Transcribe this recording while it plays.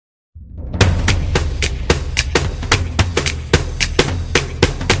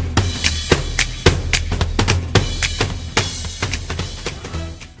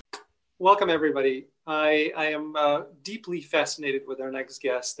welcome everybody. I am deeply fascinated with our next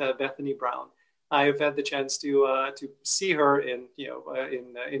guest, Bethany Brown. I've had the chance to see her in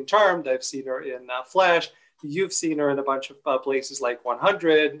in Charmed. I've seen her in Flash. You've seen her in a bunch of places like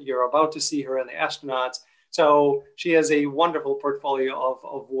 100. You're about to see her in The Astronauts. So she has a wonderful portfolio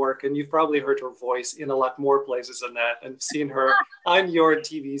of work, and you've probably heard her voice in a lot more places than that, and seen her on your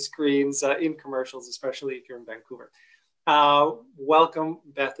TV screens in commercials, especially if you're in Vancouver. Welcome,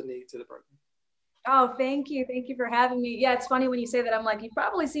 Bethany, to the program. Oh, thank you. Thank you for having me. Yeah, it's funny when you say that. I'm like, you've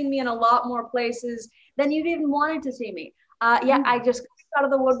probably seen me in a lot more places than you've even wanted to see me. Yeah, I just got out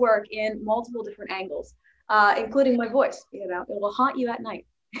of the woodwork in multiple different angles, including my voice. You know, it will haunt you at night.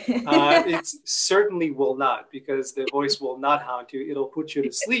 It certainly will not, because the voice will not haunt you. It'll put you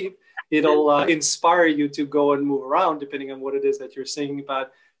to sleep. It'll inspire you to go and move around, depending on what it is that you're singing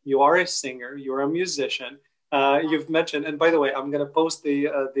about. You are a singer. You're a musician. You've mentioned, and by the way, I'm going to post the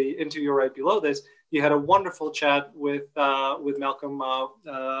interview right below this. You had a wonderful chat with Malcolm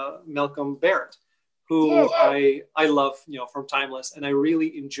Barrett, who I love, from Timeless, and I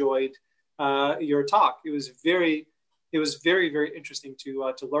really enjoyed your talk. It was very very interesting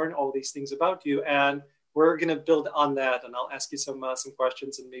to learn all these things about you, and we're going to build on that. And I'll ask you some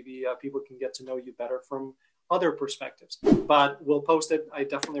questions, and maybe people can get to know you better from other perspectives, but we'll post it. I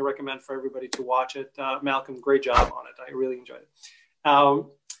definitely recommend for everybody to watch it. Malcolm, great job on it. I really enjoyed it.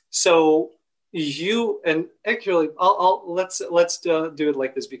 So you, and actually, let's do it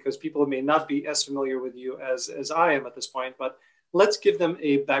like this, because people may not be as familiar with you as I am at this point, but let's give them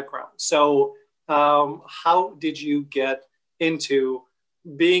a background. So how did you get into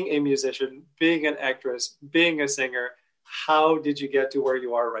being a musician, being an actress, being a singer? How did you get to where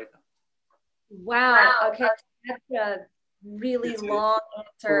you are right now? Wow. Okay. That's a really long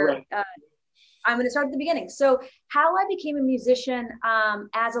answer. Right. I'm going to start at the beginning. So how I became a musician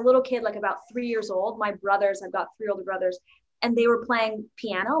as a little kid, like about 3 years old, my brothers, I've got 3 older brothers, and they were playing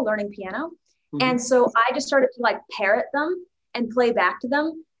piano, learning piano. Mm-hmm. And so I just started to like parrot them and play back to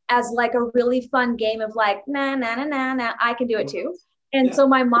them as like a really fun game of like, na, na, na, na, na, I can do it too. And so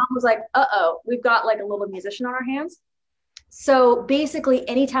my mom was like, we've got like a little musician on our hands. So basically,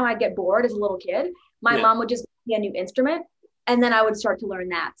 anytime I'd get bored as a little kid, my mom would just give me a new instrument, and then I would start to learn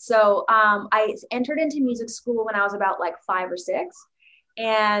that. So I entered into music school when I was about like 5 or 6,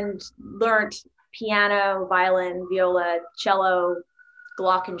 and learned piano, violin, viola, cello,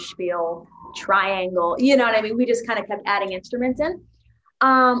 glockenspiel, triangle. You know what I mean? We just kind of kept adding instruments in.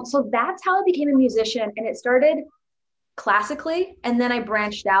 So that's how I became a musician, and it started classically, and then I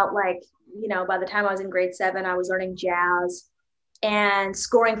branched out like, by the time I was in grade 7, I was learning jazz and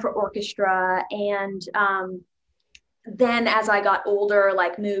scoring for orchestra. And then as I got older,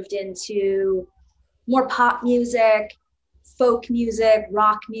 like moved into more pop music, folk music,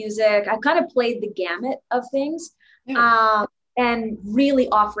 rock music. I kind of played the gamut of things, and really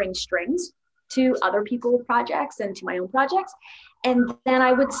offering strings to other people's projects and to my own projects. And then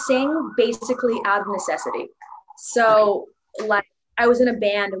I would sing basically out of necessity. So like, I was in a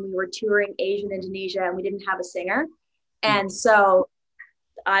band and we were touring Asia and Indonesia, and we didn't have a singer. And so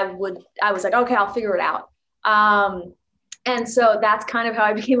I was like, okay, I'll figure it out. And so that's kind of how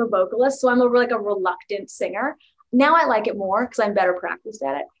I became a vocalist. So I'm a reluctant singer. Now I like it more because I'm better practiced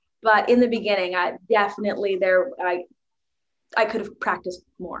at it. But in the beginning, I definitely I could have practiced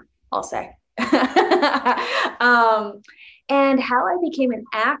more, I'll say. And how I became an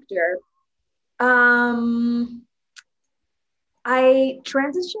actor, I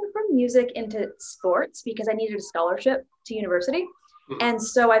transitioned from music into sports because I needed a scholarship to university. Mm-hmm. And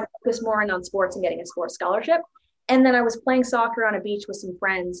so I focused more on sports and getting a sports scholarship. And then I was playing soccer on a beach with some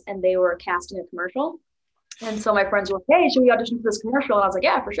friends, and they were casting a commercial. And so my friends were like, hey, should we audition for this commercial? And I was like,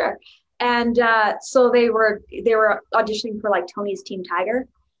 yeah, for sure. And so they were auditioning for like Tony's Team Tiger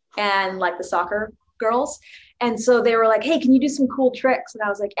and like the soccer girls. And so they were like, hey, can you do some cool tricks? And I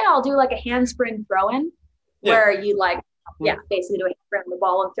was like, yeah, I'll do like a handspring throw-in where you basically do a handspring on the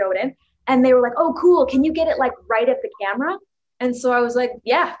ball and throw it in. And they were like, oh, cool. Can you get it like right at the camera? And so I was like,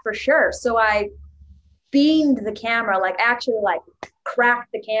 yeah, for sure. So I beamed the camera, like actually like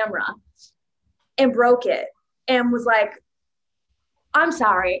cracked the camera and broke it, and was like, I'm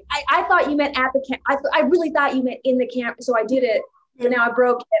sorry. I thought you meant at the camera. I really thought you meant in the camera. So I did it, but now I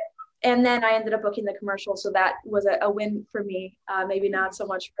broke it. And then I ended up booking the commercial. So that was a win for me. Maybe not so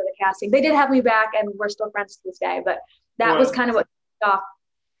much for the casting. They did have me back, and we're still friends to this day. But that was kind of what kicked off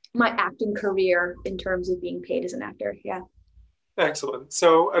my acting career in terms of being paid as an actor. Yeah. Excellent.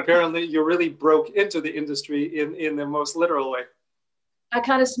 So apparently you really broke into the industry in the most literal way. I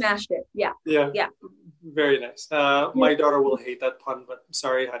kind of smashed it. Yeah. Yeah. Yeah. Very nice. My daughter will hate that pun, but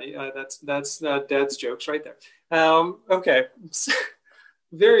sorry, honey. That's dad's jokes right there. Okay.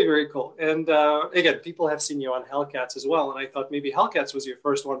 Very, very cool. And again, people have seen you on Hellcats as well. And I thought maybe Hellcats was your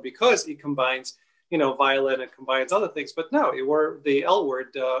first one because it combines, violin and combines other things. But no, the L Word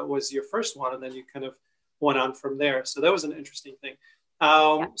was your first one. And then you kind of went on from there. So that was an interesting thing.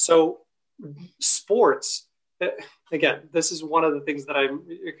 So sports, again, this is one of the things that I'm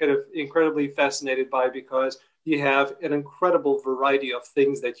kind of incredibly fascinated by because you have an incredible variety of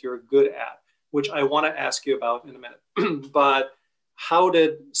things that you're good at, which I want to ask you about in a minute. But how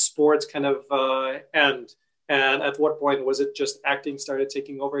did sports kind of end? And at what point was it just acting started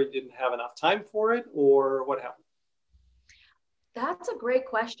taking over? You didn't have enough time for it, or what happened? That's a great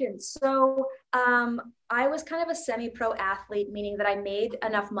question. So I was kind of a semi-pro athlete, meaning that I made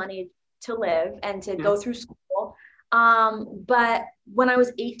enough money to live and to go through school. But when I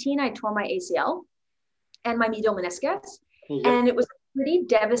was 18, I tore my ACL and my medial meniscus. And it was a pretty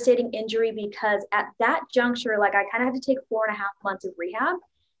devastating injury because at that juncture, like I kind of had to take 4.5 months of rehab.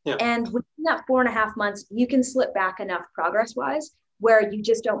 And within that 4.5 months, you can slip back enough progress-wise where you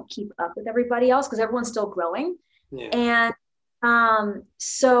just don't keep up with everybody else because everyone's still growing. And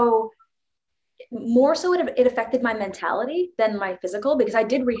so more so it affected my mentality than my physical because I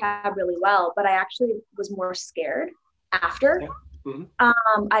did rehab really well, but I actually was more scared after.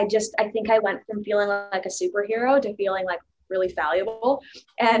 I think I went from feeling like a superhero to feeling like really valuable.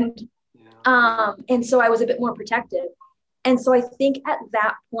 And so I was a bit more protective. And so I think at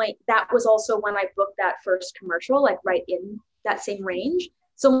that point, that was also when I booked that first commercial, like right in that same range.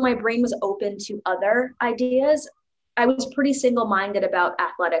 So my brain was open to other ideas. I was pretty single-minded about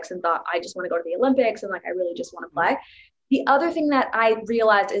athletics and thought, I just want to go to the Olympics and like, I really just want to play. The other thing that I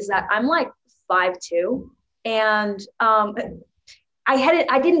realized is that I'm like 5'2", and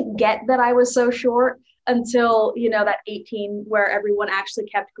I didn't get that I was so short until, that 18 where everyone actually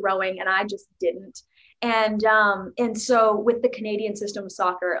kept growing and I just didn't. And so with the Canadian system of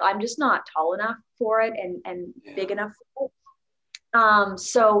soccer, I'm just not tall enough for it and big enough for it.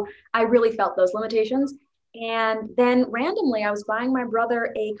 So I really felt those limitations. And then randomly, I was buying my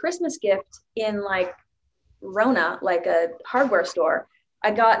brother a Christmas gift in like Rona, like a hardware store.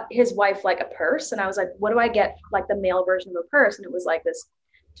 I got his wife like a purse, and I was like, what do I get like the male version of a purse? And it was like this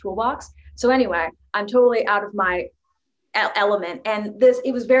toolbox. So anyway, I'm totally out of my element. And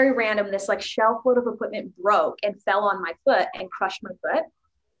it was very random. This like shelf load of equipment broke and fell on my foot and crushed my foot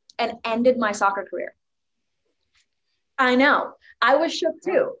and ended my soccer career. I know. I was shook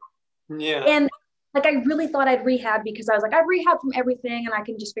too. Yeah. And like, I really thought I'd rehab because I was like, I've rehabbed from everything and I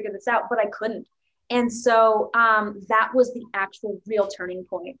can just figure this out, but I couldn't. And so that was the actual real turning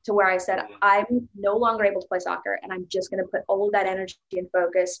point to where I said, I'm no longer able to play soccer and I'm just going to put all of that energy and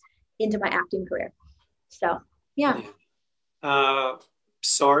focus into my acting career. So, yeah.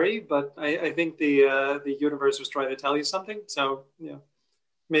 Sorry, but I think the universe was trying to tell you something. So,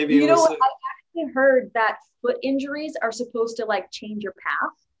 maybe you know what? I actually heard that foot injuries are supposed to like change your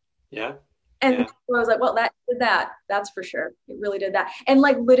path. Yeah. And so I was like, well, that did that. That's for sure. It really did that. And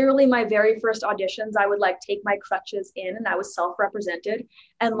like literally my very first auditions, I would like take my crutches in and I was self-represented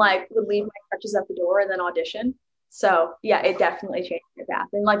and like would leave my crutches at the door and then audition. So yeah, it definitely changed my path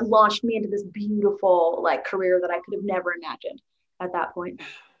and like launched me into this beautiful like career that I could have never imagined at that point.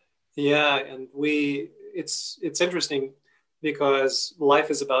 Yeah. And it's interesting because life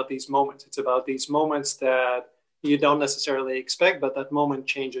is about these moments. It's about these moments that you don't necessarily expect, but that moment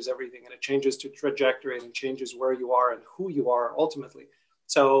changes everything and it changes the trajectory and it changes where you are and who you are ultimately.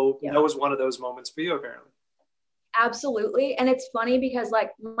 So that was one of those moments for you, apparently. Absolutely. And it's funny because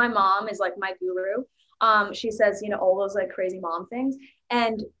like my mom is like my guru. She says, all those like crazy mom things.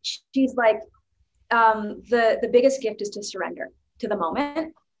 And she's like, the biggest gift is to surrender to the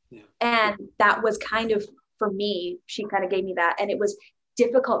moment. Yeah. And that was kind of, for me, she kind of gave me that. And it was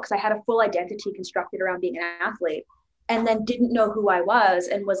difficult because I had a full identity constructed around being an athlete and then didn't know who I was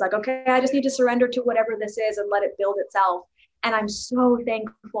and was like, okay, I just need to surrender to whatever this is and let it build itself. And I'm so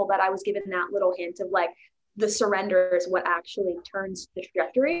thankful that I was given that little hint of like the surrender is what actually turns the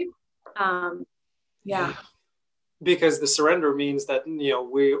trajectory. Yeah. Because the surrender means that,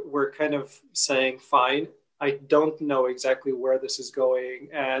 we're kind of saying, fine, I don't know exactly where this is going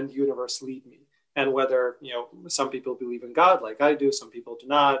and universe lead me. And whether, some people believe in God like I do, some people do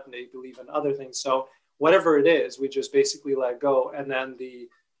not, and they believe in other things. So whatever it is, we just basically let go. And then the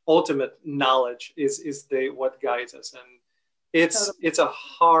ultimate knowledge is what guides us. And it's a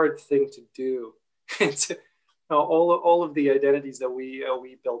hard thing to do. It's all of the identities that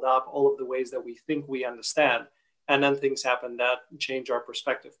we build up, all of the ways that we think we understand. And then things happen that change our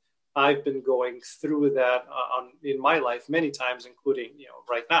perspective. I've been going through that in my life many times, including,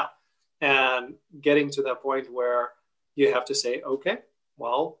 right now, and getting to that point where you have to say, okay,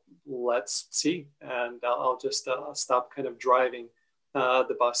 well, let's see. And I'll just stop kind of driving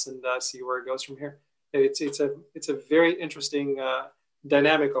the bus and see where it goes from here. It's a very interesting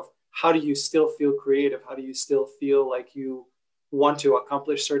dynamic of how do you still feel creative? How do you still feel like you want to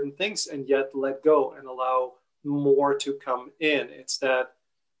accomplish certain things and yet let go and allow more to come in? It's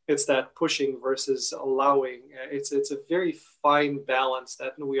that pushing versus allowing. It's a very fine balance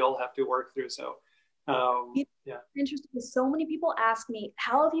that we all have to work through. So yeah. Interesting. So many people ask me,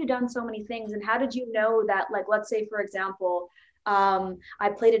 how have you done so many things? And how did you know that, like, let's say, for example, I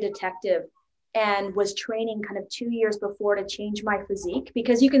played a detective and was training kind of 2 years before to change my physique,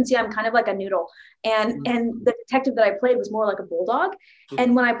 because you can see I'm kind of like a noodle. And the detective that I played was more like a bulldog.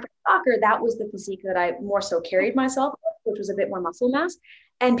 And when I played soccer, that was the physique that I more so carried myself, which was a bit more muscle mass.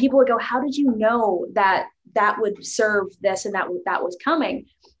 And people would go, how did you know that that would serve this and that was coming?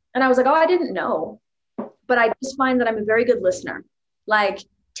 And I was like, oh, I didn't know. But I just find that I'm a very good listener, like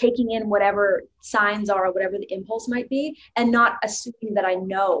taking in whatever signs are or whatever the impulse might be, and not assuming that I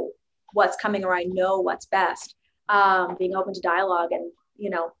know what's coming or I know what's best. Being open to dialogue and,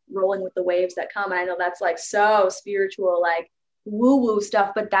 rolling with the waves that come. And I know that's like so spiritual, like woo-woo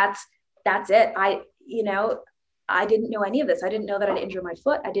stuff, but that's it. I didn't know any of this. I didn't know that I'd injure my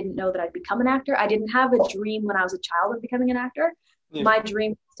foot. I didn't know that I'd become an actor. I didn't have a dream when I was a child of becoming an actor. Yeah. My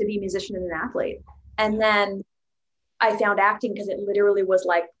dream was to be a musician and an athlete. And then I found acting because it literally was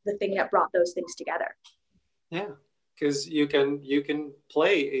like the thing that brought those things together. Yeah, because you can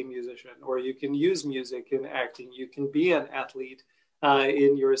play a musician, or you can use music in acting. You can be an athlete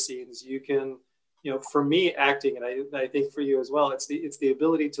in your scenes. You can, for me, acting, and I think for you as well, it's the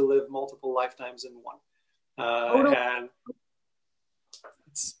ability to live multiple lifetimes in one. And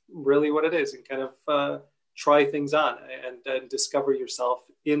it's really what it is, and kind of try things on and discover yourself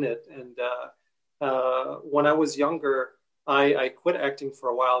in it. And when I was younger, I quit acting for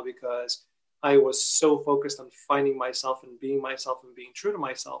a while because I was so focused on finding myself and being true to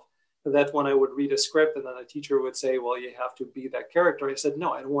myself, that when I would read a script and then a teacher would say, well, you have to be that character, I said,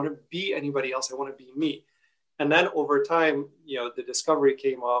 no, I don't want to be anybody else. I want to be me. And then over time, the discovery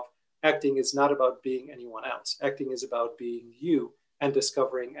came of acting is not about being anyone else. Acting is about being you and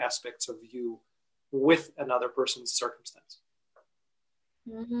discovering aspects of you with another person's circumstance.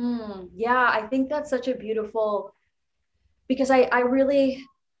 Mm-hmm. Yeah, I think that's such a beautiful, because I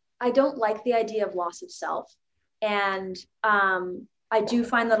don't like the idea of loss of self. And I do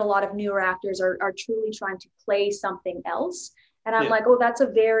find that a lot of newer actors are truly trying to play something else. And I'm like, oh, that's a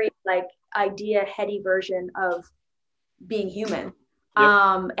very like idea heady version of being human.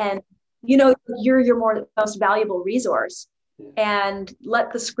 Yep. And you're your most valuable resource, and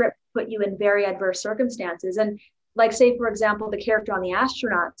let the script put you in very adverse circumstances. And like, say, for example, the character on The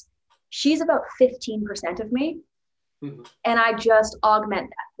Astronauts, she's about 15% of me. Mm-hmm. And I just augment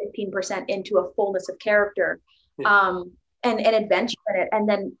that 15% into a fullness of character, and adventure in it, and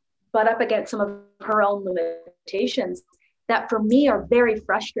then butt up against some of her own limitations that for me are very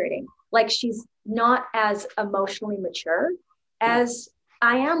frustrating. Like, she's not as emotionally mature as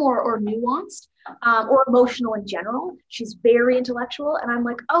I am, or nuanced, or emotional in general. She's very intellectual. And I'm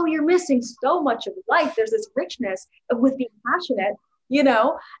like, oh, you're missing so much of life. There's this richness with being passionate,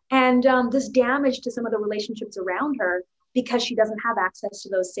 and this damage to some of the relationships around her because she doesn't have access to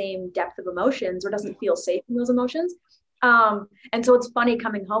those same depth of emotions, or doesn't feel safe in those emotions. And so it's funny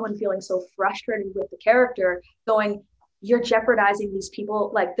coming home and feeling so frustrated with the character, going, you're jeopardizing these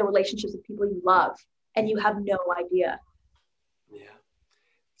people, like the relationships with people you love, and you have no idea. Yeah.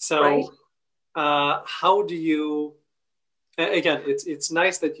 So right? How do you, again, it's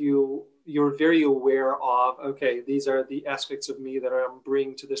nice that you're very aware of, okay, these are the aspects of me that I'm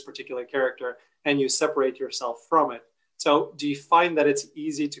bringing to this particular character, and you separate yourself from it. So do you find that it's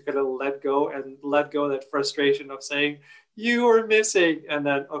easy to kind of let go that frustration of saying, you are missing, and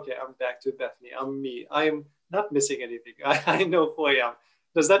then, okay, I'm back to Bethany, I'm me, I am not missing anything, I know who I am.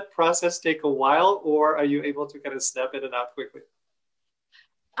 Does that process take a while, or are you able to kind of snap in and out quickly?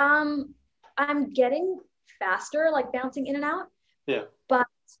 I'm getting faster, like bouncing in and out. Yeah. But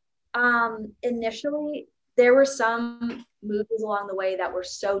initially, there were some movies along the way that were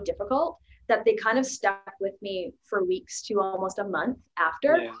so difficult that they kind of stuck with me for weeks to almost a month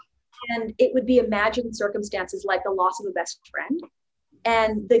after. Yeah. And it would be imagined circumstances like the loss of a best friend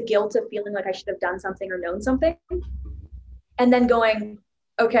and the guilt of feeling like I should have done something or known something. And then going,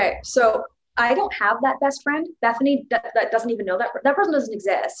 okay, so I don't have that best friend. Bethany that doesn't even know that person doesn't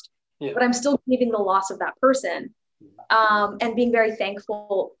exist, but I'm still grieving the loss of that person. And being very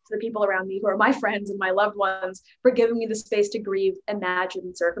thankful to the people around me who are my friends and my loved ones for giving me the space to grieve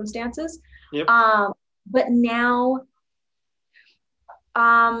imagined circumstances. Yep. But now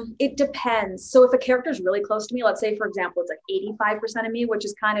it depends. So if a character is really close to me, let's say, for example, it's like 85% of me, which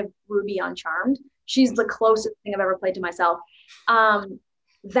is kind of Ruby on Charmed. She's the closest thing I've ever played to myself.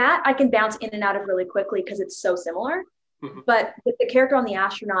 That I can bounce in and out of really quickly because it's so similar. Mm-hmm. But with the character on the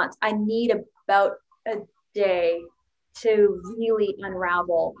Astronauts, I need about a day to really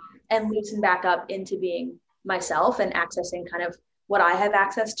unravel and loosen back up into being myself and accessing kind of what I have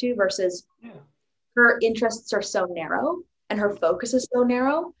access to versus her interests are so narrow and her focus is so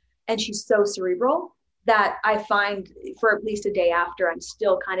narrow and she's so cerebral that I find for at least a day after I'm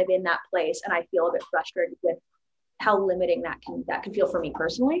still kind of in that place and I feel a bit frustrated with how limiting that can feel for me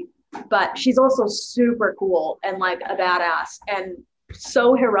personally. But she's also super cool and like a badass and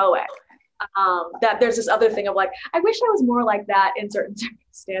so heroic that there's this other thing of like, I wish I was more like that in certain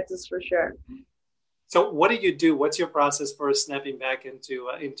circumstances for sure. So what do you do? What's your process for snapping back into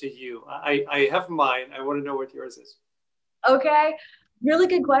you? I have mine. I want to know what yours is. Okay. Really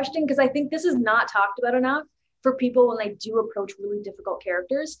good question, because I think this is not talked about enough for people when they do approach really difficult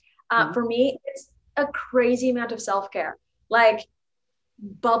characters. For me, it's a crazy amount of self-care, like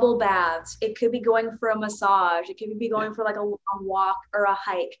bubble baths. It could be going for a massage. It could be going for like a long walk or a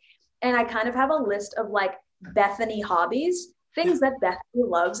hike. And I kind of have a list of like Bethany hobbies, things that Bethany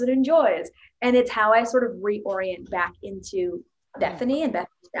loves and enjoys. And it's how I sort of reorient back into Bethany and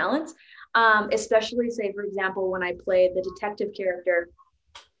Bethany's balance. Especially say, for example, when I played the detective character,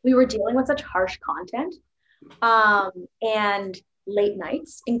 we were dealing with such harsh content and late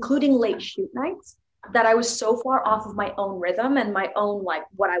nights, including late shoot nights, that I was so far off of my own rhythm and my own, like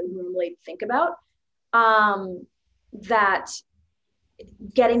what I would normally think about, that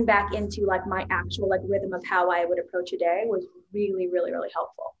getting back into like my actual like rhythm of how I would approach a day was really, really, really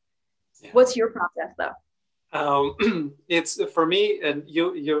helpful. Yeah. What's your process though? It's for me, and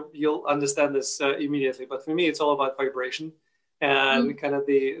you'll understand this immediately, but for me, it's all about vibration and kind of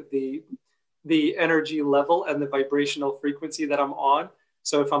the energy level and the vibrational frequency that I'm on.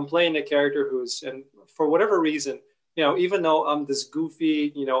 So if I'm playing a character who's, and for whatever reason, even though I'm this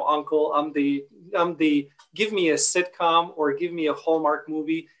goofy, uncle, I'm the give me a sitcom or give me a Hallmark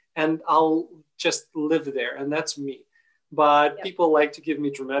movie and I'll just live there. And that's me. But people like to give me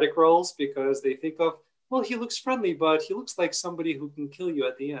dramatic roles because they think of, well, he looks friendly, but he looks like somebody who can kill you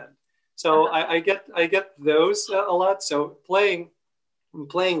at the end. So I get those a lot. So playing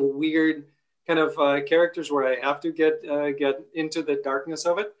weird kind of characters where I have to get into the darkness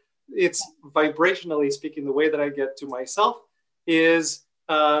of it. It's vibrationally speaking, the way that I get to myself is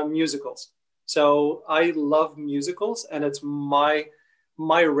musicals. So I love musicals, and it's my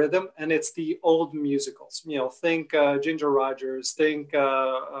rhythm, and it's the old musicals. Think Ginger Rogers, think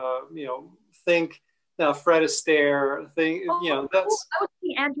Fred Astaire. That's. I was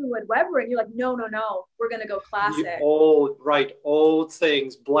thinking Andrew Lloyd Webber, and you're like, no, we're gonna go classic. Old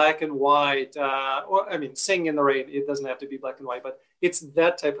things, black and white. Sing in the Rain. It doesn't have to be black and white, but it's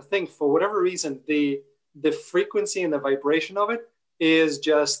that type of thing. For whatever reason, the frequency and the vibration of it is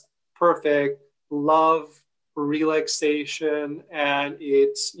just perfect. Love, relaxation, and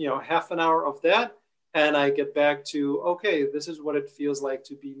it's half an hour of that, and I get back to okay, this is what it feels like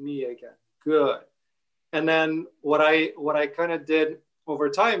to be me again. Good. And then what I kind of did over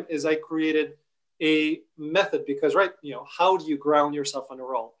time is I created a method because, how do you ground yourself on a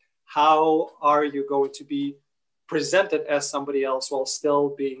role? How are you going to be presented as somebody else while still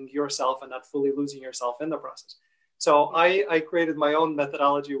being yourself and not fully losing yourself in the process? So I created my own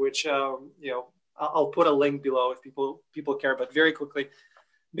methodology, which, I'll put a link below if people care, but very quickly,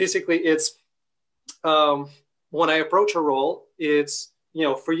 basically it's when I approach a role, it's,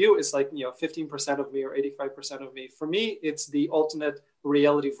 for you, it's like, 15% of me or 85% of me. For me, it's the alternate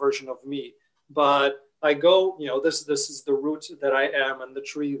reality version of me. But I go, this is the root that I am and the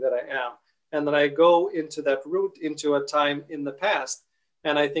tree that I am. And then I go into that root, into a time in the past.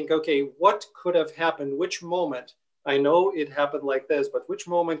 And I think, okay, what could have happened? Which moment? I know it happened like this, but which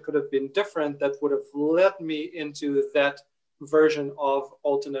moment could have been different that would have led me into that version of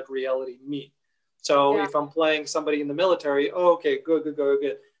alternate reality me? So if I'm playing somebody in the military, okay,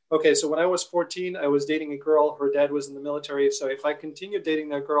 good. Okay, so when I was 14, I was dating a girl. Her dad was in the military. So if I continued dating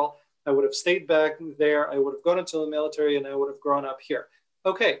that girl, I would have stayed back there. I would have gone into the military and I would have grown up here.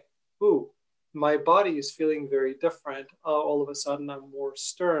 Okay, my body is feeling very different. All of a sudden, I'm more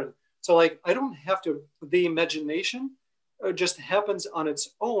stern. So I don't have to, the imagination just happens on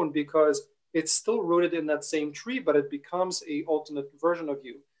its own because it's still rooted in that same tree, but it becomes an alternate version of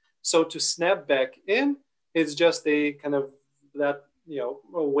you. So to snap back in, It's just a kind of that,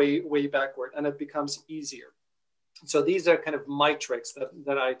 way backward, and it becomes easier. So these are kind of my tricks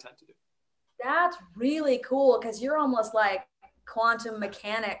that I tend to do. That's really cool, because you're almost like quantum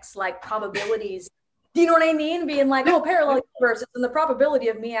mechanics, like probabilities. Do you know what I mean? Being like, oh, parallel universes and the probability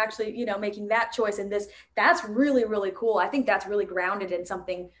of me actually, making that choice in this. That's really, really cool. I think that's really grounded in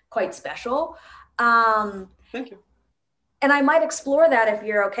something quite special. Thank you. And I might explore that if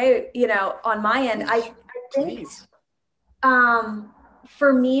you're okay, on my end. I think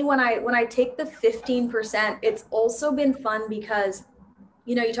for me, when I take the 15%, it's also been fun because,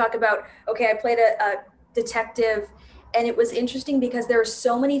 you talk about, okay, I played a detective, and it was interesting because there are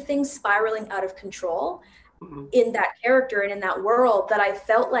so many things spiraling out of control in that character and in that world that I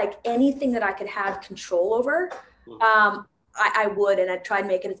felt like anything that I could have control over, I would, and I'd try and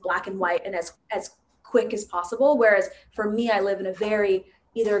make it as black and white and as quick as possible. Whereas for me, I live in a very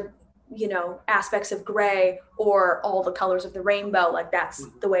either, aspects of gray or all the colors of the rainbow. Like that's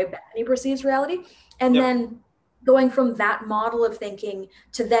the way Bethany perceives reality. And then going from that model of thinking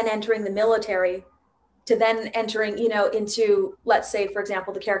to then entering the military, to then entering, into, let's say, for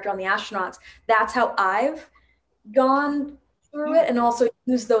example, the character on the Astronauts, that's how I've gone through it. And also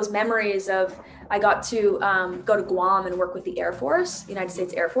use those memories of, I got to go to Guam and work with the Air Force, United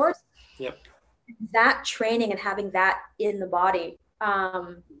States Air Force. Yep. That training and having that in the body,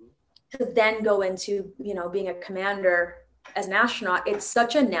 to then go into, being a commander as an astronaut, it's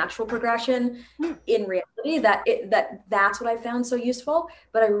such a natural progression in reality that's what I found so useful.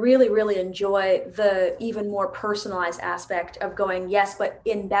 But I really, really enjoy the even more personalized aspect of going, yes, but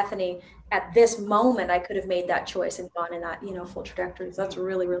in Bethany at this moment, I could have made that choice and gone in that, full trajectory. So that's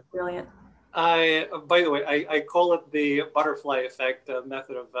really, really brilliant. By the way, I call it the butterfly effect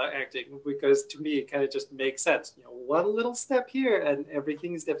method of acting, because to me, it kind of just makes sense. One little step here and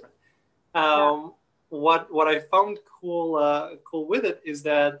everything is different. What I found cool with it is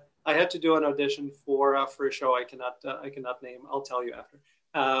that I had to do an audition for a show I cannot name. I'll tell you after.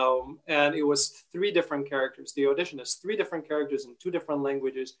 And it was 3 different characters. The audition is 3 different characters in 2 different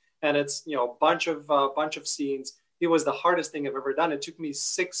languages, and it's a bunch of scenes. It was the hardest thing I've ever done. It took me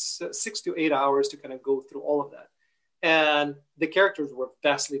 6 to 8 hours to kind of go through all of that, and the characters were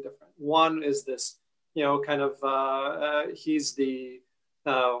vastly different. One is this, he's the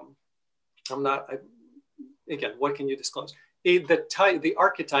again, what can you disclose? The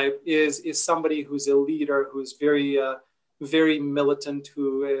archetype is somebody who's a leader, who's very, very militant,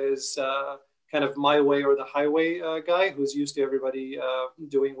 who is kind of my way or the highway guy, who's used to everybody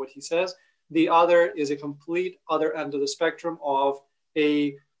doing what he says. The other is a complete other end of the spectrum of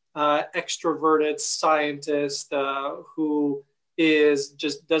a extroverted scientist who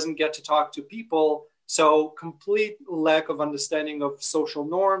just doesn't get to talk to people. So complete lack of understanding of social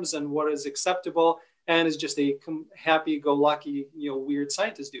norms and what is acceptable, and is just a happy-go-lucky, weird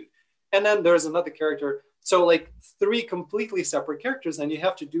scientist dude. And then there's another character. So like 3 completely separate characters, and you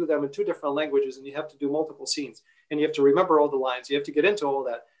have to do them in 2 different languages, and you have to do multiple scenes, and you have to remember all the lines. You have to get into all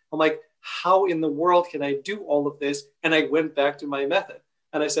that. I'm like, how in the world can I do all of this? And I went back to my method,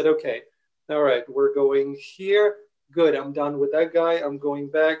 and I said, okay, all right, we're going here. Good, I'm done with that guy. I'm going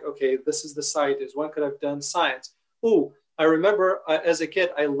back. Okay, this is the scientist. When could I have done science? Oh, I remember as a kid,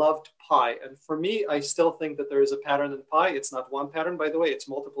 I loved pi. And for me, I still think that there is a pattern in pi. It's not one pattern, by the way. It's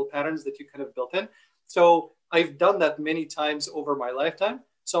multiple patterns that you kind of built in. So I've done that many times over my lifetime.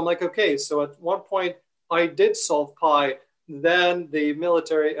 So I'm like, okay, so at one point I did solve pi. Then the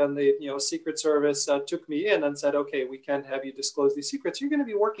military and the Secret Service took me in and said, okay, we can't have you disclose these secrets. You're going to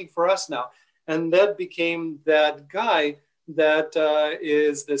be working for us now. And that became that guy that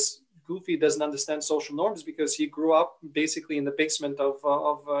is this goofy, doesn't understand social norms because he grew up basically in the basement of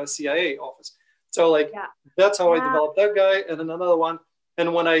a CIA office. So that's how I developed that guy. And then another one.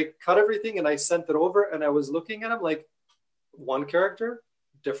 And when I cut everything and I sent it over and I was looking at him like, one character,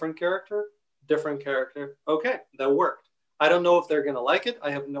 different character, different character. Okay, that worked. I don't know if they're going to like it. I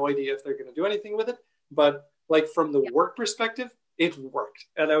have no idea if they're going to do anything with it. But from the work perspective, it worked.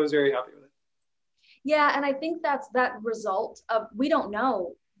 And I was very happy with it. Yeah, and I think that's that result of, we don't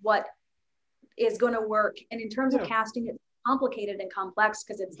know what is going to work. And in terms of casting, it's complicated and complex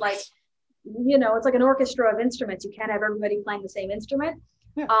because it's like, it's like an orchestra of instruments. You can't have everybody playing the same instrument,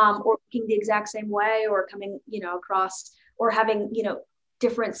 or looking the exact same way, or coming, across, or having,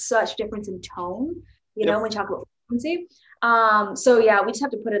 difference in tone, when we talk about frequency. So yeah, we just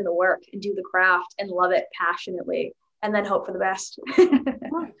have to put in the work and do the craft and love it passionately, and then hope for the best.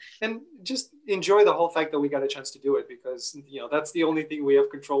 Right. And just enjoy the whole fact that we got a chance to do it, because that's the only thing we have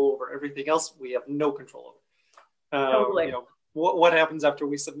control over. Everything else we have no control over. Totally. What happens after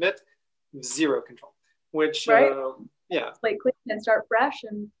we submit? Zero control. which, right? Yeah. Slate clean and start fresh.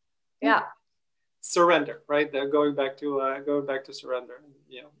 And yeah. Surrender, right? Going back to surrender.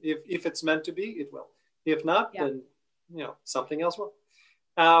 You know, if it's meant to be, it will. If not, then, you know, something else will.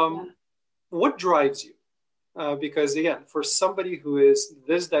 What drives you? Because again, for somebody who is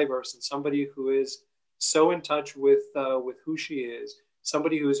this diverse and somebody who is so in touch with who she is,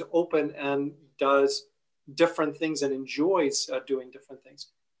 somebody who is open and does different things and enjoys doing different things,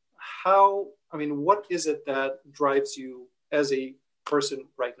 what is it that drives you as a person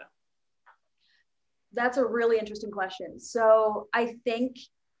right now? That's a really interesting question. So I think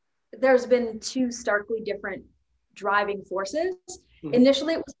there's been two starkly different driving forces. Mm-hmm.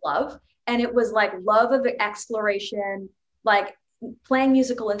 Initially, it was love, and it was like love of exploration, like playing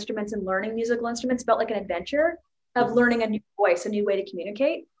musical instruments and learning musical instruments felt like an adventure of mm-hmm. learning a new voice, a new way to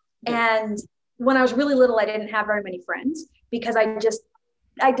communicate. Yeah. And when I was really little, I didn't have very many friends because I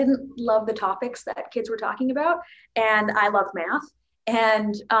didn't love the topics that kids were talking about, and I loved math.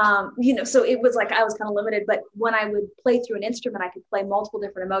 And, so it was like I was kind of limited, but when I would play through an instrument, I could play multiple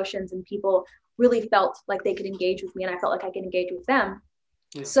different emotions, and people really felt like they could engage with me, and I felt like I could engage with them.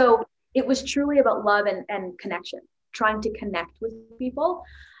 Yeah. So it was truly about love and connection, trying to connect with people.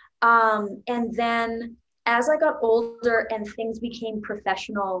 And then as I got older and things became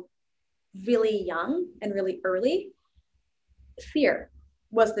professional really young and really early, fear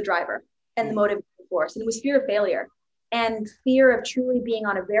was the driver and the motivating force. And it was fear of failure and fear of truly being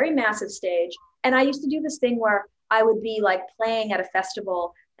on a very massive stage. And I used to do this thing where I would be like playing at a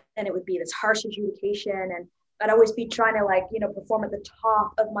festival, and it would be this harsh adjudication, and I'd always be trying to perform at the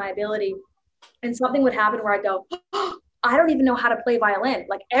top of my ability. And something would happen where I go, oh, I don't even know how to play violin.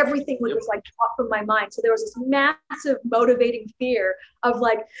 Like everything would just like drop from my mind. So there was this massive motivating fear of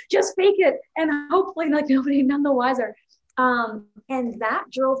like, just fake it. And hopefully like nobody none the wiser. And that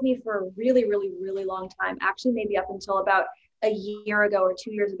drove me for a really, really, really long time. Actually, maybe up until about a year ago or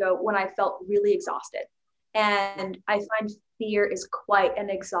 2 years ago when I felt really exhausted. And I find fear is quite an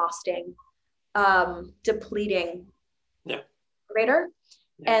exhausting, depleting motivator.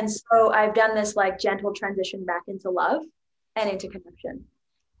 Yeah. And so I've done this like gentle transition back into love and into connection.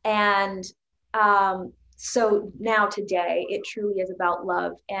 And so now today it truly is about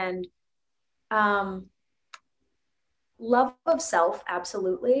love and love of self,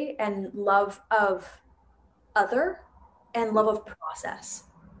 absolutely, and love of other and love of process.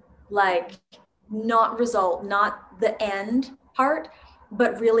 Like not result, not the end part,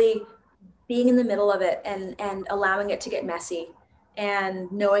 but really being in the middle of it and allowing it to get messy and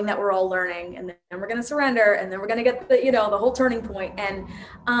knowing that we're all learning, and then we're going to surrender, and then we're going to get the whole turning point. And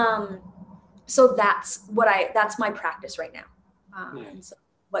so that's my practice right now. And so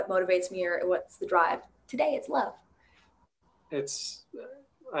what motivates me or what's the drive today? It's love.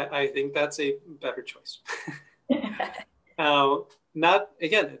 I think that's a better choice. It's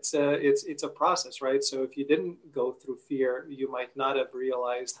a process, right? So if you didn't go through fear, you might not have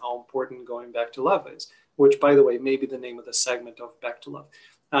realized how important going back to love is, which, by the way, may be the name of the segment of Back to Love.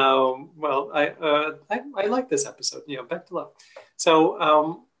 I like this episode, Back to Love.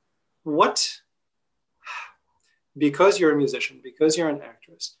 So because you're a musician, because you're an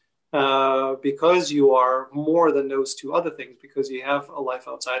actress, because you are more than those two other things, because you have a life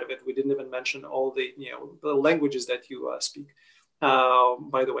outside of it. We didn't even mention all the languages that you speak.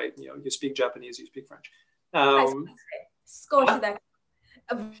 By the way, you speak Japanese, you speak French.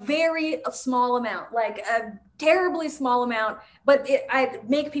 A very small amount, like a terribly small amount, but I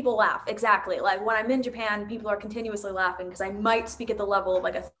make people laugh. Exactly. Like when I'm in Japan, people are continuously laughing because I might speak at the level of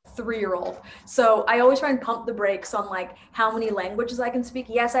like a 3-year-old. So I always try and pump the brakes on like how many languages I can speak.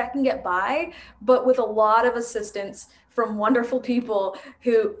 Yes, I can get by, but with a lot of assistance from wonderful people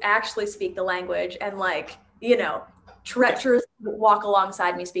who actually speak the language and treacherous walk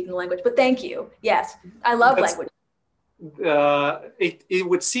alongside me speaking the language. But thank you. Yes, I love language. It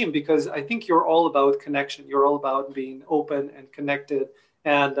would seem, because I think you're all about connection. You're all about being open and connected,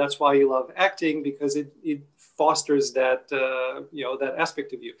 and that's why you love acting, because it fosters that that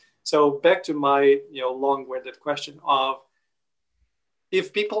aspect of you. So back to my long-winded question of,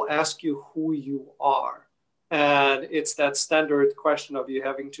 if people ask you who you are, and it's that standard question of you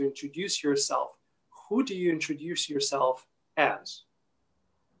having to introduce yourself, who do you introduce yourself as?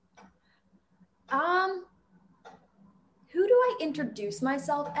 Who do I introduce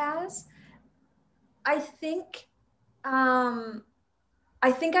myself as? I think I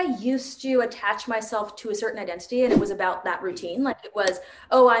used to attach myself to a certain identity, and it was about that routine. Like it was,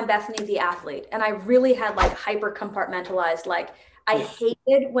 oh, I'm Bethany the athlete. And I really had like hyper compartmentalized, like I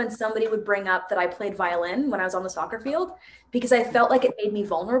hated when somebody would bring up that I played violin when I was on the soccer field, because I felt like it made me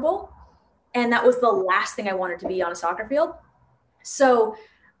vulnerable. And that was the last thing I wanted to be on a soccer field. So,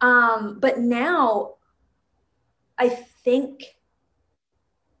 but now I think,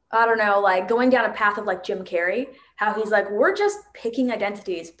 I don't know, like going down a path of like Jim Carrey, how he's like, we're just picking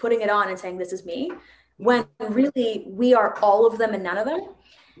identities, putting it on and saying, this is me, when really we are all of them and none of them.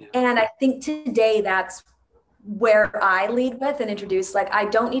 Yeah. And I think today that's where I lead with and introduce, like, I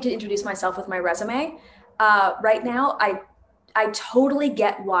don't need to introduce myself with my resume. Right now, I totally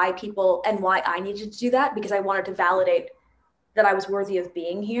get why people and why I needed to do that, because I wanted to validate that I was worthy of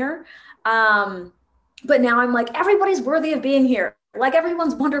being here. But now I'm like, everybody's worthy of being here. Like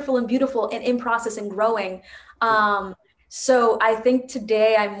everyone's wonderful and beautiful and in process and growing. So I think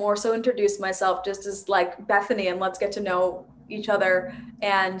today I more so introduced myself just as like Bethany, and let's get to know each other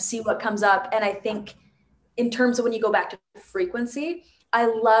and see what comes up. And I think in terms of when you go back to frequency, I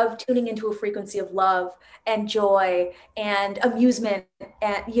love tuning into a frequency of love and joy and amusement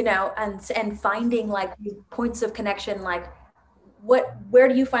and, you know, and finding like points of connection, like where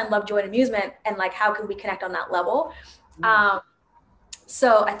do you find love, joy, and amusement? And like, how can we connect on that level?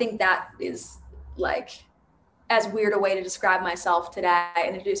 So I think that is like as weird a way to describe myself today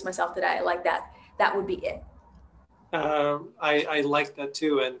and introduce myself today, like that would be it. I like that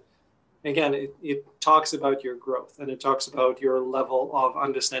too. And again, it talks about your growth, and it talks about your level of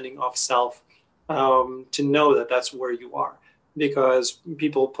understanding of self, to know that that's where you are, because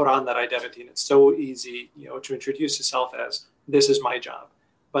people put on that identity and it's so easy, you know, to introduce yourself as this is my job,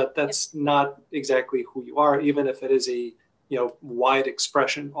 but that's not exactly who you are, even if it is a, you know, wide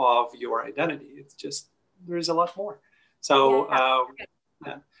expression of your identity. It's just, there's a lot more. So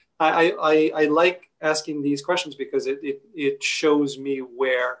I like asking these questions because it shows me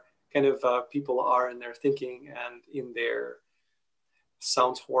where kind of people are in their thinking and in their,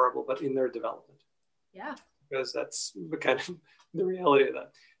 sounds horrible, but in their development. Yeah. Because that's kind of the reality of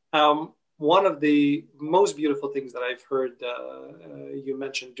that. One of the most beautiful things that I've heard you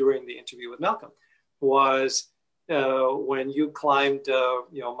mention during the interview with Malcolm was when you climbed,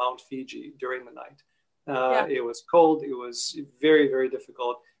 Mount Fiji during the night. It was cold. It was very, very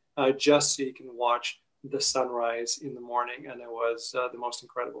difficult, just so you can watch the sunrise in the morning. And it was the most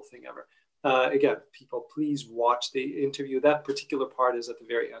incredible thing ever. Again, people, please watch the interview. That particular part is at the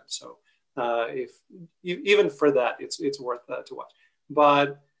very end. So if even for that, it's worth to watch.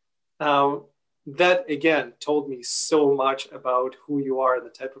 But that, again, told me so much about who you are and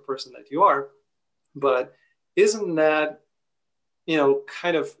the type of person that you are. But isn't that,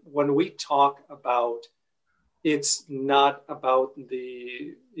 kind of when we talk about, it's not about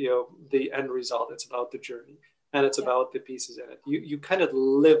the end result. It's about the journey, and it's about the pieces in it. You kind of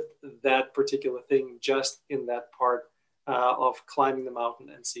lived that particular thing just in that part of climbing the mountain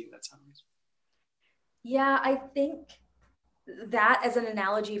and seeing that sunrise. Yeah, I think that as an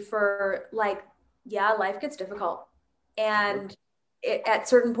analogy for life gets difficult. And at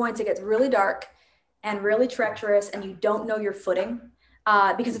certain points, it gets really dark and really treacherous, and you don't know your footing.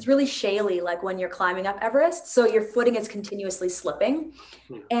 Because it's really shaly, like when you're climbing up Everest. So your footing is continuously slipping.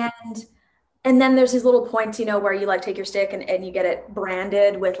 And then there's these little points, where you like take your stick and you get it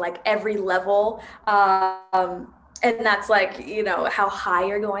branded with like every level. And that's like, how high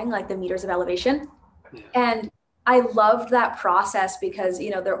you're going, like the meters of elevation. Yeah. And I loved that process because,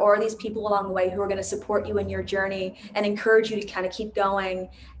 there are these people along the way who are going to support you in your journey and encourage you to kind of keep going.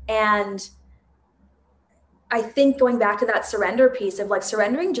 And I think going back to that surrender piece of like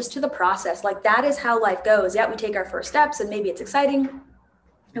surrendering just to the process, like that is how life goes. Yeah, we take our first steps and maybe it's exciting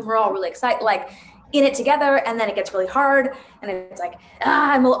and we're all really excited, like in it together. And then it gets really hard and it's like,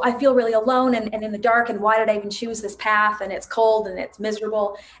 I feel really alone and in the dark. And why did I even choose this path? And it's cold and it's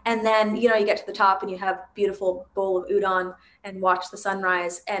miserable. And then, you get to the top and you have a beautiful bowl of udon and watch the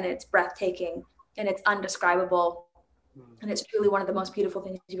sunrise, and it's breathtaking and it's undescribable. And it's truly one of the most beautiful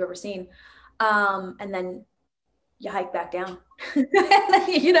things you've ever seen. And then you hike back down, and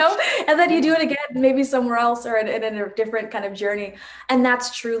then you do it again, maybe somewhere else or in a different kind of journey. And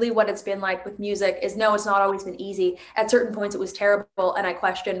that's truly what it's been like with music is, no, it's not always been easy. At certain points it was terrible. And I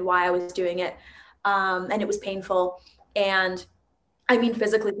questioned why I was doing it. And it was painful. And I mean,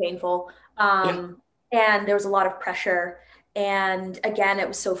 physically painful. And there was a lot of pressure. And again, it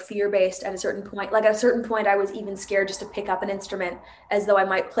was so fear-based at a certain point. Like at a certain point, I was even scared just to pick up an instrument as though I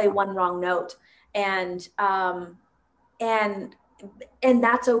might play one wrong note. And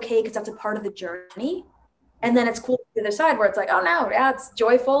that's okay because that's a part of the journey. And then it's cool to the other side where it's like, oh no, yeah, it's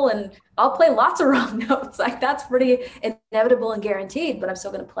joyful and I'll play lots of wrong notes. Like that's pretty inevitable and guaranteed, but I'm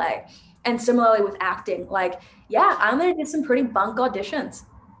still going to play. And similarly with acting, like, yeah, I'm going to do some pretty bunk auditions.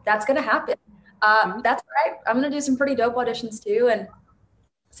 That's going to happen. That's right. I'm going to do some pretty dope auditions too.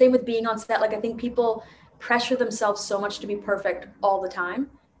 Same with being on set. Like I think people pressure themselves so much to be perfect all the time,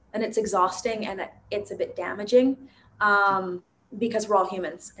 and it's exhausting and it's a bit damaging, because we're all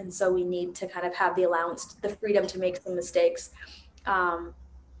humans, and so we need to kind of have the allowance, the freedom to make some mistakes. Um,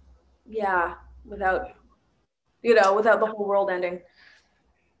 yeah, without without the whole world ending.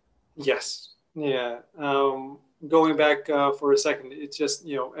 Yes. Yeah. Going back for a second, it's just,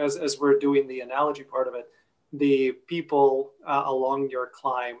 as we're doing the analogy part of it, the people along your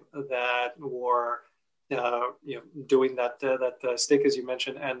climb that were, doing that stick, as you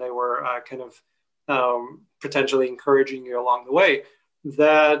mentioned, and they were kind of potentially encouraging you along the way,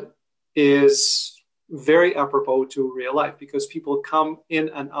 that is very apropos to real life, because people come in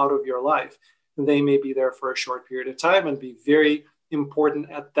and out of your life. They may be there for a short period of time and be very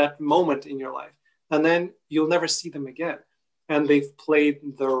important at that moment in your life. And then you'll never see them again. And they've played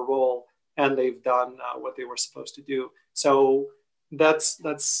their role and they've done what they were supposed to do. So that's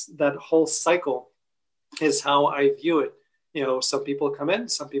that whole cycle is how I view it. Some people come in,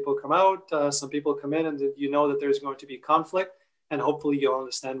 some people come out, some people come in and that there's going to be conflict, and hopefully you'll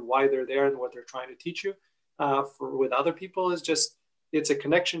understand why they're there and what they're trying to teach you. With other people, it's a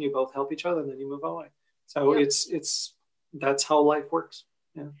connection. You both help each other and then you move away. So yep. it's that's how life works.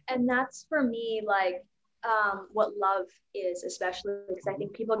 Yeah. And that's for me, like, what love is, especially because I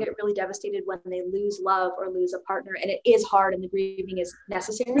think people get really devastated when they lose love or lose a partner, and it is hard and the grieving is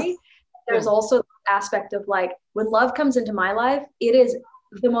necessary. There's also the aspect of like, when love comes into my life, it is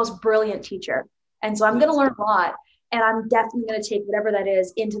the most brilliant teacher. And so I'm going to learn a lot, and I'm definitely going to take whatever that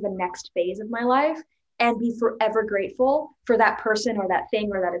is into the next phase of my life and be forever grateful for that person or that thing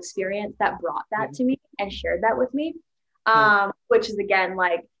or that experience that brought that to me and shared that with me. Which is, again,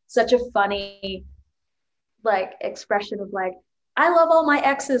 like such a funny like expression of like, I love all my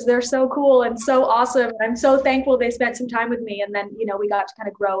exes. They're so cool and so awesome. I'm so thankful they spent some time with me. And then, we got to kind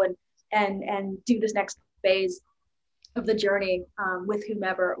of grow and do this next phase of the journey with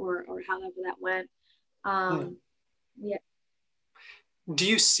whomever or however that went. Yeah. Do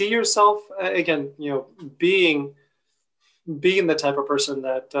you see yourself again, being the type of person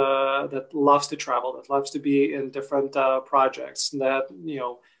that that loves to travel, that loves to be in different projects, that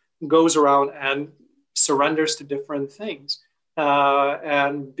goes around and surrenders to different things,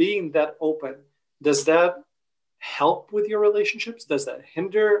 and being that open, does that help with your relationships? Does that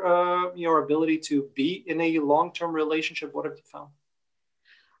hinder your ability to be in a long-term relationship? What have you found?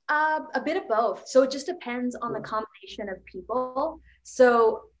 A bit of both. So it just depends on the combination of people.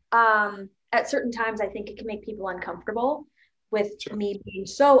 So at certain times, I think it can make people uncomfortable with me being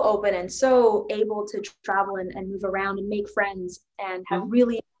so open and so able to travel and move around and make friends and have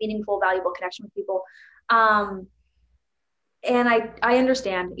really meaningful, valuable connection with people. And I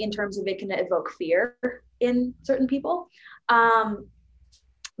understand in terms of it can evoke fear in certain people.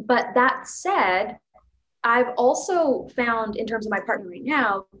 But that said, I've also found in terms of my partner right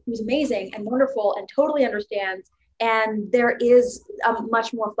now, who's amazing and wonderful and totally understands, and there is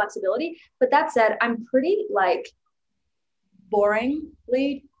much more flexibility. But that said, I'm pretty like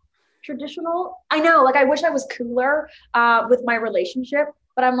boringly traditional. I know, like I wish I was cooler with my relationship,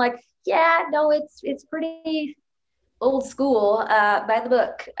 but I'm like, yeah, no, it's pretty old school, by the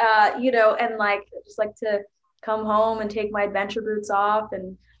book, and like just like to come home and take my adventure boots off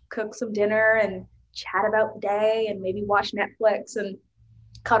and cook some dinner and chat about the day and maybe watch Netflix and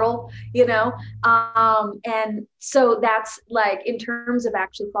cuddle, and so that's like, in terms of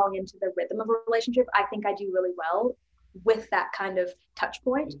actually falling into the rhythm of a relationship, I think I do really well with that kind of touch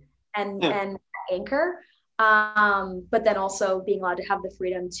point and anchor, but then also being allowed to have the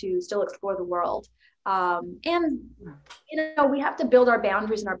freedom to still explore the world, and we have to build our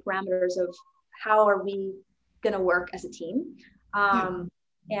boundaries and our parameters of how are we going to work as a team, and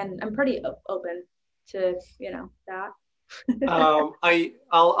I'm pretty open to that.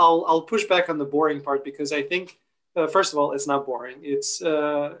 I'll push back on the boring part, because I think first of all, it's not boring. It's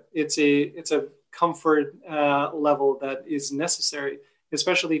a comfort level that is necessary,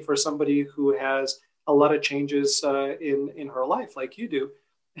 especially for somebody who has a lot of changes in her life like you do.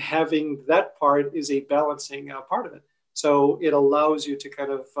 Having that part is a balancing part of it, so it allows you to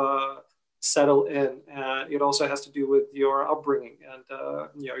kind of settle in. It also has to do with your upbringing and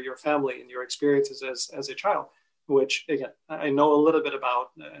your family and your experiences as a child, which again I know a little bit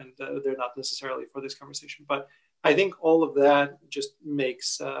about, and they're not necessarily for this conversation, but I think all of that just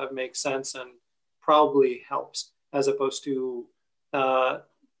makes sense and probably helps, as opposed to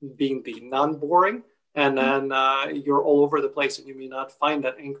being the non-boring, and then you're all over the place and you may not find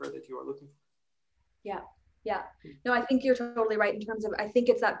that anchor that you are looking for. Yeah. No, I think you're totally right in terms of, I think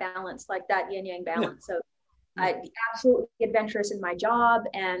it's that balance, like that yin yang balance of I absolutely adventurous in my job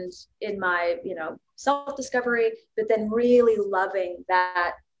and in my, self-discovery, but then really loving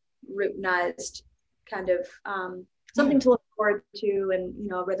that routinized kind of something to look forward to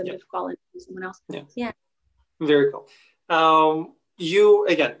and, a rhythm to fall into someone else. Yeah. Very cool.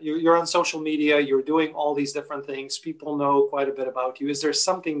 You're on social media, you're doing all these different things. People know quite a bit about you. Is there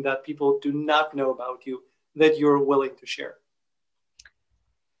something that people do not know about you that you're willing to share?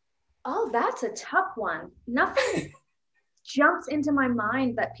 Oh, that's a tough one. Nothing jumps into my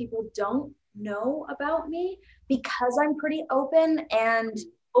mind that people don't know about me because I'm pretty open and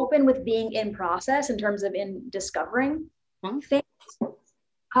open with being in process in terms of in discovering things.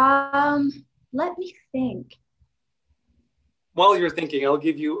 Let me think. While you're thinking, I'll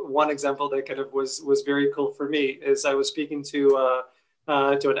give you one example that kind of was very cool for me. Is I was speaking to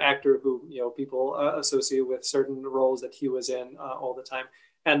an actor who people associate with certain roles that he was in all the time,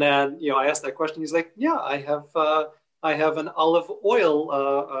 and then I asked that question. He's like, "Yeah, I have an olive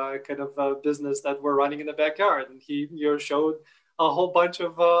oil kind of business that we're running in the backyard," and he showed a whole bunch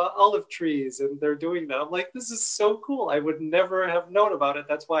of olive trees, and they're doing that. I'm like, this is so cool. I would never have known about it.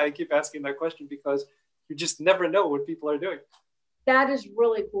 That's why I keep asking that question, because you just never know what people are doing. That is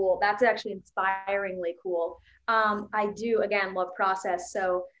really cool. That's actually inspiringly cool. I do, again, love process.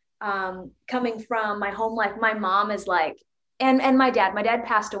 So coming from my home life, my mom is like, and my dad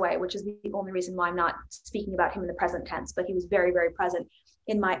passed away, which is the only reason why I'm not speaking about him in the present tense, but he was very, very present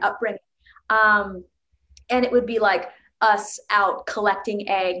in my upbringing. And it would be like us out collecting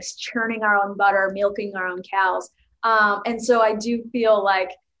eggs, churning our own butter, milking our own cows. And so I do feel like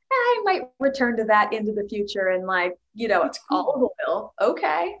I might return to that into the future and it's olive oil.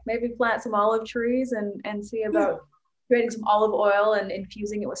 Okay, maybe plant some olive trees and see about creating some olive oil and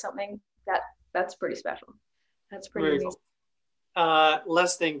infusing it with something that's pretty special. That's pretty very amazing. Cool.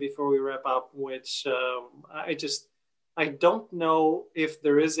 Last thing before we wrap up, which I don't know if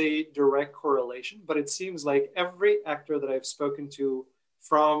there is a direct correlation, but it seems like every actor that I've spoken to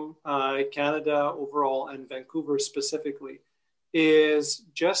from Canada overall and Vancouver specifically is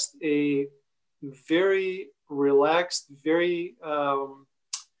just a very relaxed, very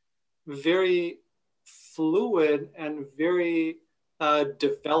very fluid and very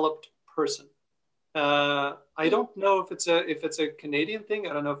developed person. I don't know if it's a Canadian thing.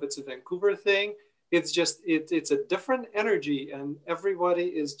 I don't know if it's a Vancouver thing. It's just it's a different energy, and everybody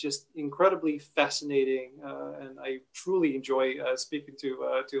is just incredibly fascinating. And I truly enjoy speaking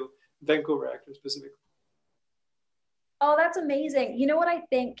to Vancouver actors specifically. Oh, that's amazing. You know what I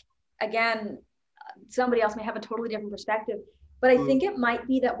think? Again, somebody else may have a totally different perspective, but I think it might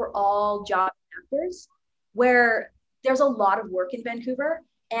be that we're all job actors, where there's a lot of work in Vancouver,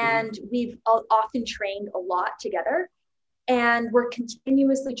 and we've often trained a lot together, and we're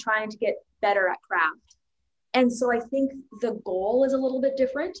continuously trying to get better at craft. And so I think the goal is a little bit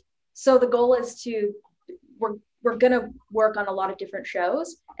different. So the goal is we're going to work on a lot of different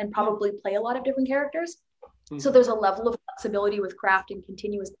shows and probably play a lot of different characters. So there's a level of flexibility with craft and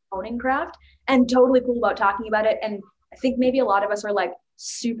continuous honing craft, and totally cool about talking about it. And I think maybe a lot of us are like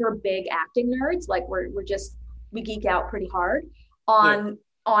super big acting nerds. Like we geek out pretty hard on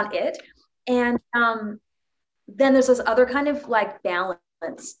it. And then there's this other kind of like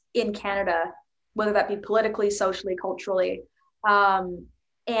balance in Canada, whether that be politically, socially, culturally,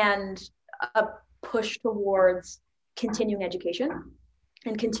 and a push towards continuing education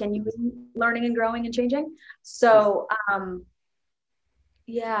and continuing learning and growing and changing. So, and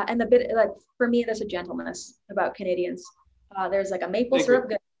the bit like for me, there's a gentleness about Canadians. There's like a maple syrup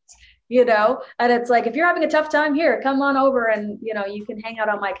goodness, and it's like, if you're having a tough time here, come on over and, you can hang out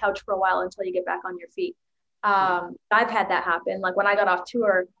on my couch for a while until you get back on your feet. I've had that happen. Like when I got off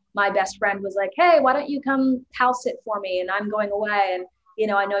tour, my best friend was like, hey, why don't you come house sit for me? And I'm going away. And,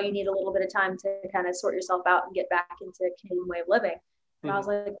 I know you need a little bit of time to kind of sort yourself out and get back into Canadian way of living. And I was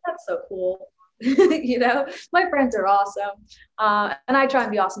like, that's so cool. My friends are awesome. And I try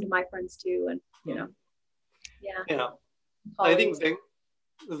and be awesome to my friends too. And, I think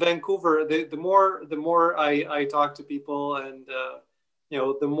Vancouver, the more I talk to people, and,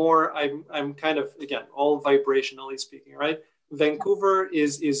 the more I'm kind of, again, all vibrationally speaking, right? Vancouver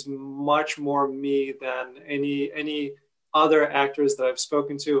is much more me than any other actors that I've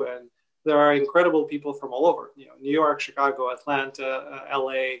spoken to. And there are incredible people from all over, New York, Chicago, Atlanta,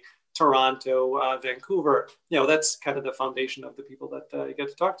 LA, Toronto, Vancouver. That's kind of the foundation of the people that I get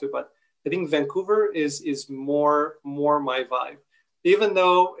to talk to. But I think Vancouver is more my vibe, even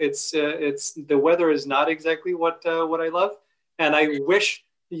though it's the weather is not exactly what I love. And I wish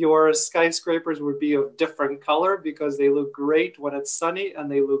your skyscrapers would be of different color, because they look great when it's sunny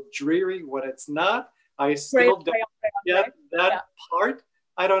and they look dreary when it's not. I still don't. Yeah, right? that part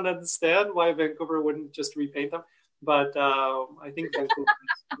I don't understand why Vancouver wouldn't just repaint them. But I think Vancouver.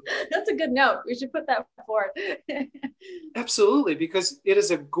 That's a good note. We should put that forward. Absolutely, because it is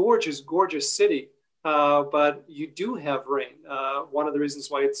a gorgeous, gorgeous city. But you do have rain. One of the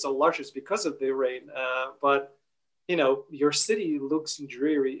reasons why it's so large is because of the rain. But you know, your city looks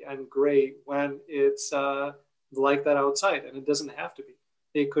dreary and gray when it's like that outside, and it doesn't have to be.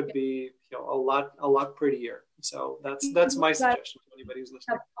 It could be, you know, a lot prettier. So that's my suggestion to anybody who's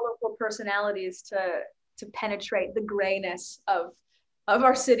listening. Have colorful personalities to penetrate the grayness of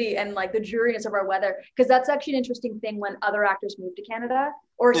our city and like the dreariness of our weather, because that's actually an interesting thing when other actors move to Canada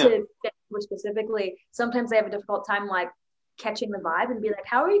or to Vancouver specifically. Sometimes they have a difficult time like catching the vibe and be like,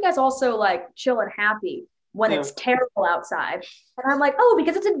 how are you guys also like chill and happy when it's terrible outside? And I'm like, oh,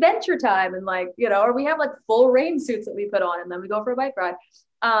 because it's adventure time, and like, you know, or we have like full rain suits that we put on and then we go for a bike ride.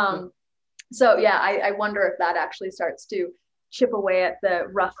 So yeah, I wonder if that actually starts to chip away at the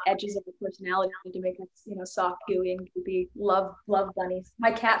rough edges of the personality to make us, you know, soft, gooey, and goopy. Love bunnies.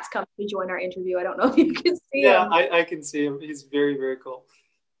 My cat's come to join our interview. I don't know if you can see him. Yeah, I can see him. He's very, very cool.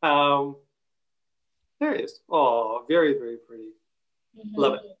 There he is. Oh, very, very pretty.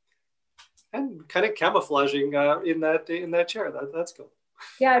 Love it. And kind of camouflaging in that chair. That's cool.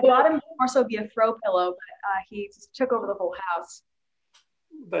 Yeah, I bought him more so be a throw pillow, but he just took over the whole house.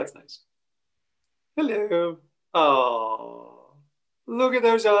 That's nice. Hello. Oh, look at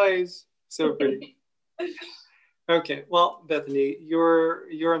those eyes. So pretty. Okay. Well, Bethany,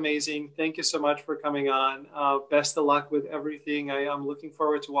 you're amazing. Thank you so much for coming on. Best of luck with everything. I'm looking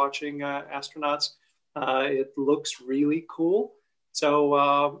forward to watching Astronauts. It looks really cool.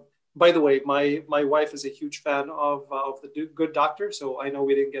 So, by the way, my wife is a huge fan of the Good Doctor. So I know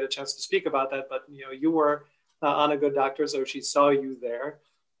we didn't get a chance to speak about that, but you know, you were on a Good Doctor, so she saw you there.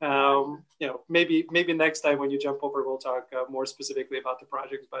 You know, maybe next time when you jump over, we'll talk more specifically about the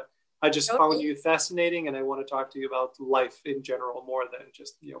project. But I just found you fascinating, and I want to talk to you about life in general more than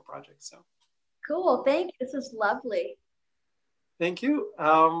just, you know, projects. So cool. Thank you. This is lovely. Thank you.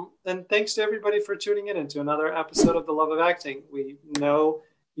 And thanks to everybody for tuning in into another episode of The Love of Acting. We know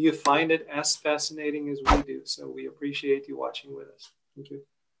you find it as fascinating as we do, so we appreciate you watching with us. Thank you.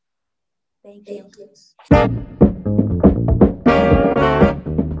 Thank you.